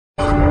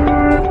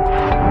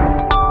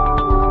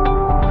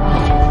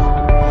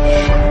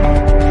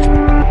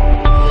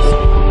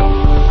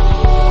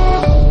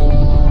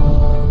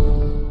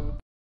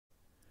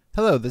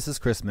Hello, this is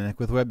Chris Minnick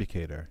with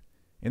Webucator.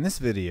 In this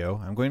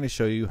video, I'm going to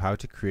show you how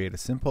to create a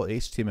simple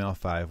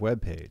HTML5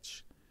 web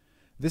page.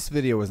 This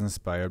video was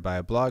inspired by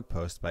a blog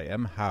post by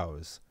M.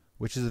 Howes,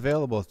 which is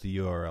available at the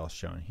URL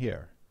shown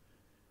here.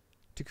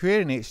 To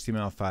create an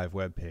HTML5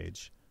 web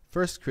page,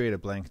 first create a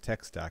blank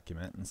text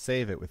document and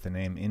save it with the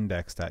name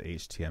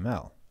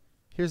index.html.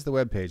 Here's the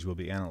web page we'll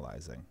be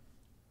analyzing.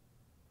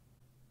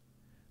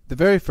 The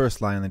very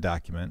first line in the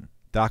document,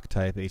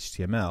 doctype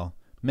HTML,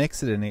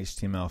 makes it an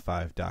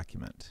HTML5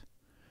 document.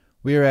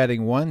 We are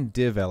adding one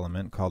div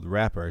element called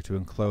wrapper to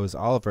enclose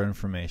all of our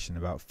information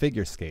about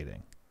figure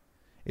skating.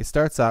 It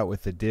starts out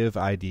with the div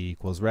id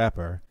equals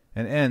wrapper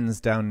and ends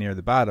down near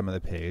the bottom of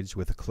the page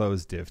with a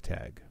closed div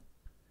tag.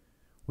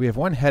 We have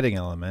one heading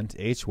element,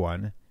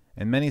 h1,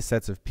 and many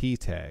sets of p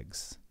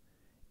tags.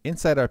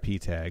 Inside our p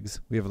tags,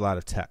 we have a lot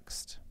of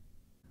text.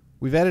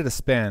 We've added a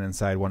span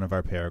inside one of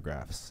our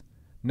paragraphs.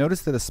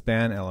 Notice that a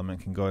span element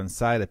can go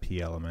inside a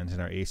p element in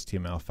our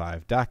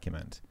HTML5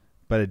 document,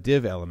 but a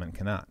div element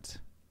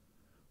cannot.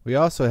 We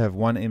also have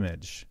one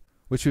image,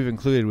 which we've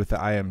included with the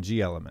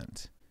img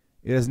element.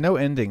 It has no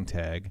ending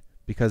tag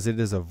because it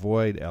is a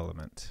void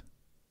element.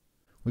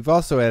 We've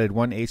also added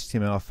one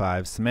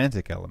HTML5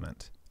 semantic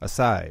element,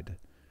 aside.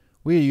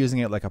 We are using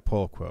it like a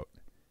pull quote.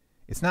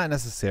 It's not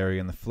necessary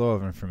in the flow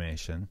of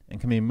information and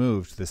can be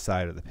moved to the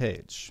side of the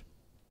page.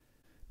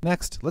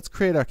 Next, let's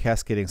create our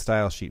Cascading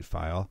style sheet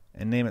file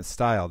and name it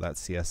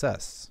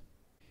style.css.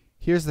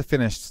 Here's the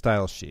finished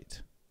style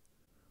sheet.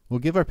 We'll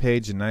give our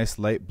page a nice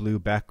light blue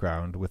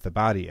background with the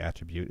body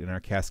attribute in our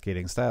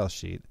Cascading style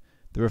sheet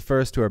that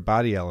refers to our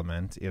body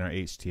element in our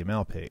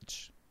HTML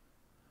page.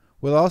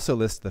 We'll also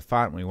list the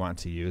font we want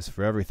to use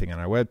for everything on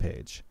our web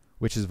page,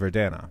 which is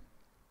Verdana.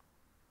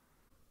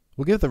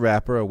 We'll give the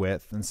wrapper a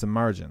width and some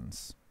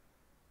margins.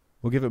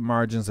 We'll give it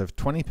margins of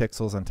 20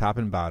 pixels on top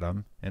and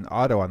bottom and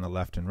auto on the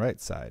left and right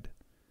side.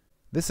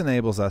 This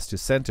enables us to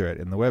center it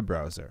in the web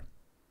browser.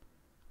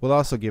 We'll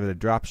also give it a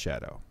drop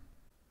shadow.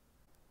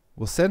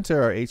 We'll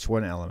center our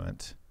h1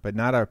 element, but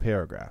not our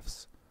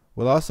paragraphs.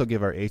 We'll also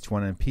give our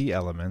h1 and p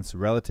elements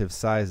relative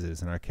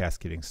sizes in our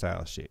Cascading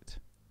style sheet.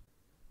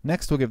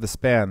 Next, we'll give the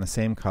span the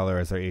same color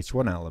as our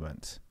h1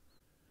 element.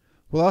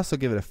 We'll also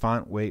give it a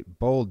font weight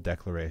bold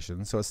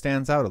declaration so it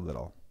stands out a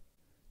little.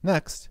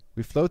 Next,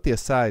 we float the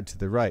aside to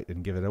the right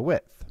and give it a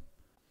width.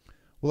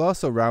 We'll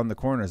also round the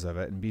corners of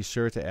it and be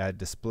sure to add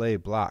display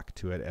block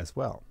to it as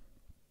well.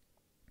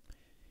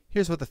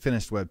 Here's what the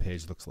finished web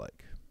page looks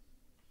like.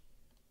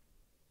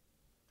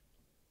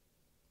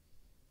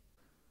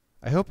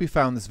 I hope you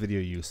found this video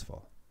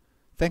useful.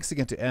 Thanks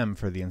again to M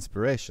for the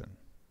inspiration.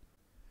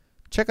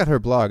 Check out her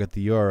blog at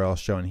the URL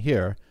shown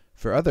here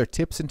for other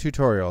tips and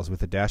tutorials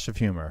with a dash of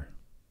humor.